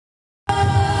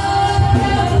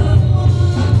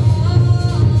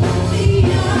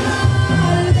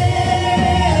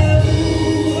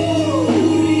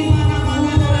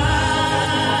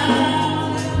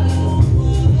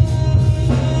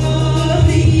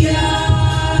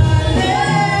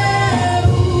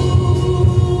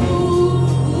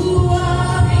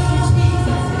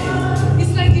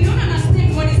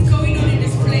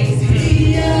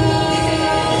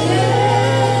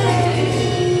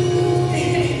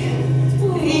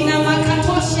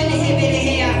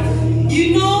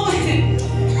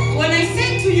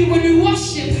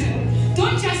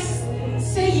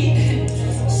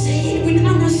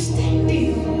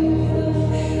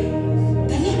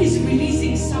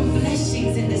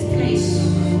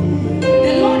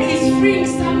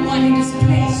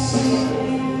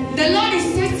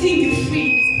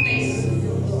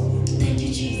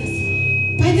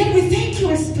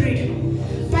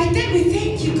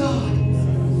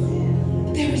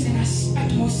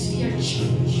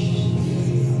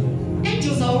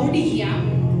Angels are already here.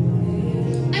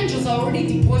 Angels are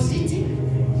already deposited.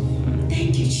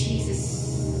 Thank you,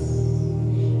 Jesus.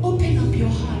 Open up your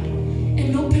heart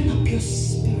and open up your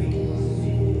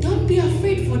spirit. Don't be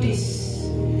afraid for this,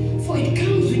 for it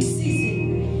comes with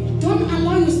season. Don't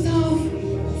allow yourself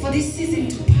for this season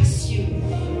to pass you.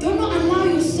 Don't allow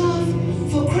yourself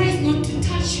for Christ not to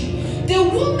touch you. The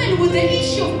woman with the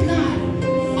issue of blood